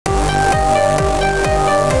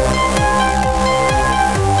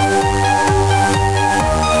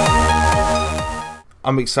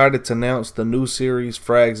I'm excited to announce the new series,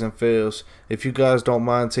 Frags and Fails. If you guys don't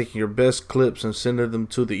mind taking your best clips and sending them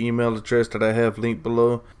to the email address that I have linked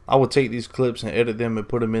below, I will take these clips and edit them and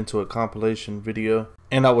put them into a compilation video.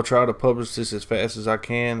 And I will try to publish this as fast as I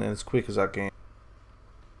can and as quick as I can.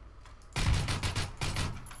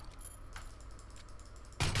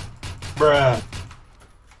 Bruh.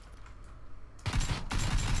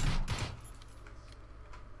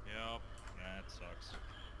 Yep. Yeah, it sucks.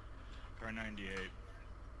 Try 98.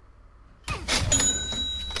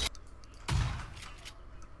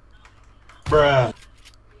 Bruh.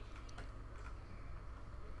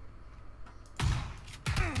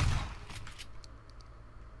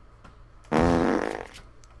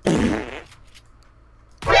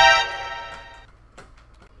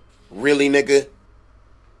 Really, nigga?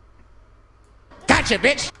 Gotcha,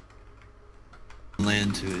 bitch!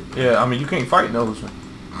 Land to it. Yeah, I mean, you can't fight those.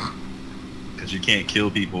 Because you can't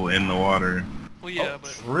kill people in the water. Well, yeah,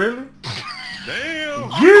 but... Really? Damn!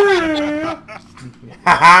 Yeah!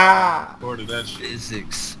 Haha! Order that shit.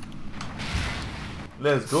 Physics.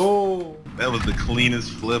 Let's go! That was the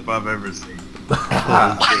cleanest flip I've ever seen.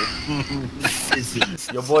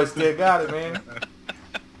 Physics. Your boy still got it, man. What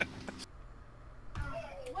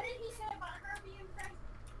did he say about her being pregnant?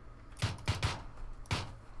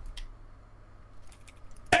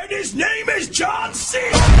 And his name is John C.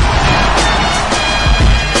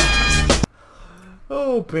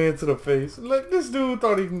 Oh, pan to the face. Look, this dude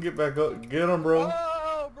thought he can get back up. Get him, bro.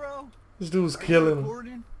 Oh, bro. This dude's killing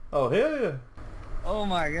him. Oh, hell yeah. Oh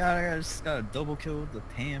my god, I just got a double kill with the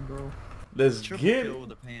pan, bro. Let's Triple get kill it. with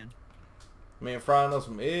the pan. Man, frying up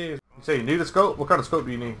some eggs. You say you need a scope? What kind of scope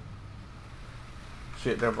do you need?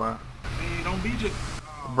 Shit, that boy. Hey, don't be just...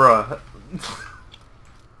 Bruh.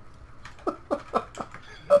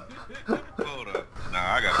 Hold up.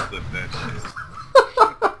 Nah, I gotta flip that shit.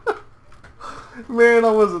 Man,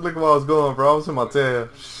 I wasn't looking where I was going, bro. I was in my tab.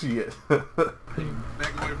 Shit. Back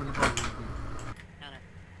away from the parking.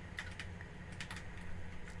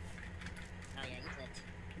 Oh yeah, you clicked.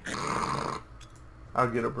 I'll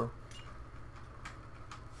get it, bro.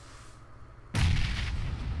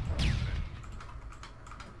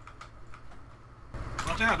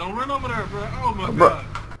 Watch out, don't run over there, bro. Oh my Bro. god.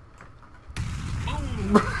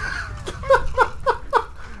 Boom.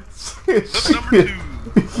 That's number 2.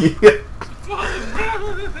 Yeah.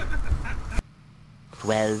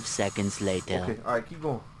 12 seconds later. Okay, alright, keep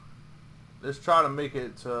going. Let's try to make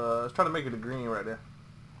it the green right there.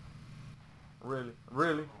 Really?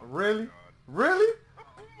 Really? Really? Really?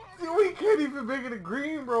 We can't even make it a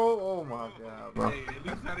green, bro. Oh my god, bro. Hey, at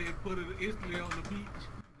least I didn't put it instantly on the beach.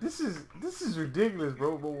 This is ridiculous,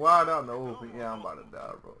 bro. But wide out in the open. Yeah, I'm about to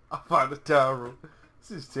die, bro. I'm about to die, bro. This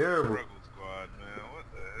is terrible. Struggle squad, man. What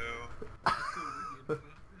the hell?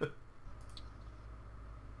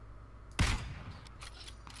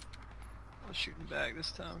 I'm shooting back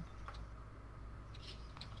this time.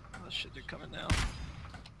 Oh shit, they're coming now.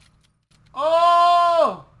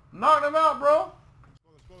 Oh! Knocked him out, bro.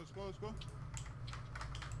 Let's go.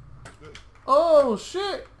 Good. Oh,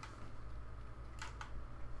 shit.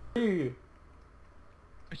 Yeah.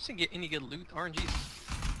 I just didn't get any good loot. RNG.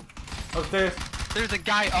 Upstairs. There's a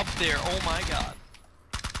guy up there. Oh my god.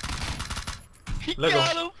 He Lego.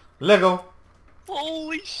 got him. Lego.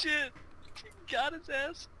 Holy shit. He got his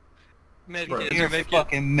ass. Med Bro, kit. Your Med kit.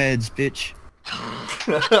 fucking meds, bitch.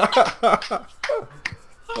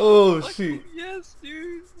 Oh, Fuck, shit. yes,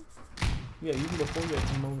 dude. Yeah, you can go for that.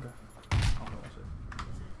 Come over there.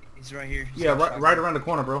 He's right here. He's Yeah, right around the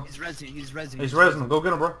corner, bro. He's resing. He's resing. He's resing him. Go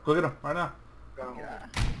get him, bro. Go get him right now. Yeah.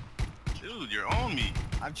 Dude, you're on me.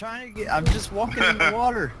 I'm trying to get. I'm just walking in the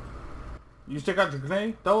water. You still got your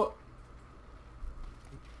grenade? Throw it.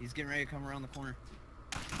 He's getting ready to come around the corner.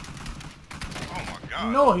 Oh my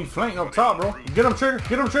god. No, he flanked up top, bro. Get him, Trigger.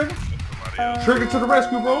 Get him, Trigger. Trigger to the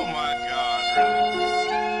rescue, Oh bro. my god,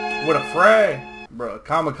 really? With a frag. Bro,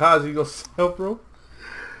 kamikaze yourself, bro.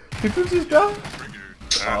 Did you just die?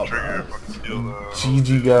 Oh, Trigger. bro. Fucking steal,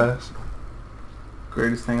 GG, guys.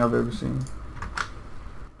 Greatest thing I've ever seen.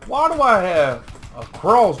 Why do I have a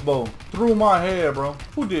crossbow through my head, bro?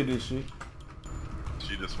 Who did this shit?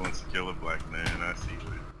 She just wants to kill a black man. I see it.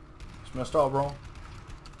 It's messed up, bro.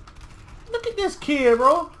 Look at this kid,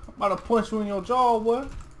 bro. I'm about to punch you in your jaw, boy.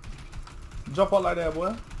 Jump out like that,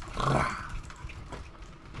 boy.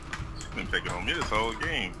 She's been picking on me this whole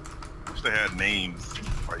game. Wish they had names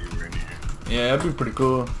while you were in here. Yeah, that'd be pretty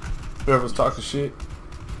cool. Whoever's talking shit.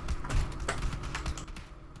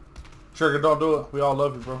 Trigger, don't do it. We all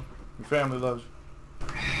love you, bro. Your family loves you.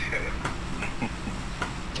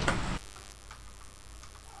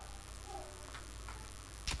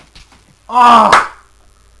 Ah!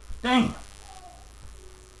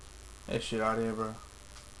 shit out of here, bro.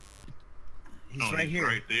 He's right here.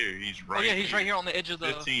 Right there. He's right. Oh yeah, he's right here on the edge of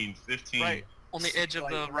the. 15. Right on the edge of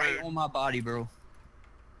the right road. on my body, bro.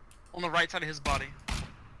 On the right side of his body.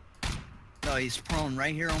 No, he's prone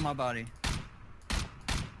right here on my body. Like,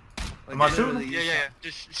 Am I shooting? literally, Yeah, yeah.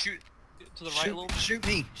 Just shoot to the right a little. Shoot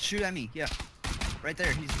me. Shoot at me. Yeah. Right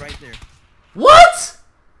there. He's right there. What?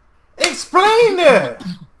 Explain that,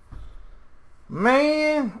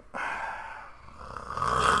 man.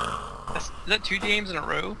 Is that 2 games in a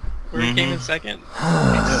row where he came in second?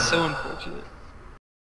 It's so unfortunate.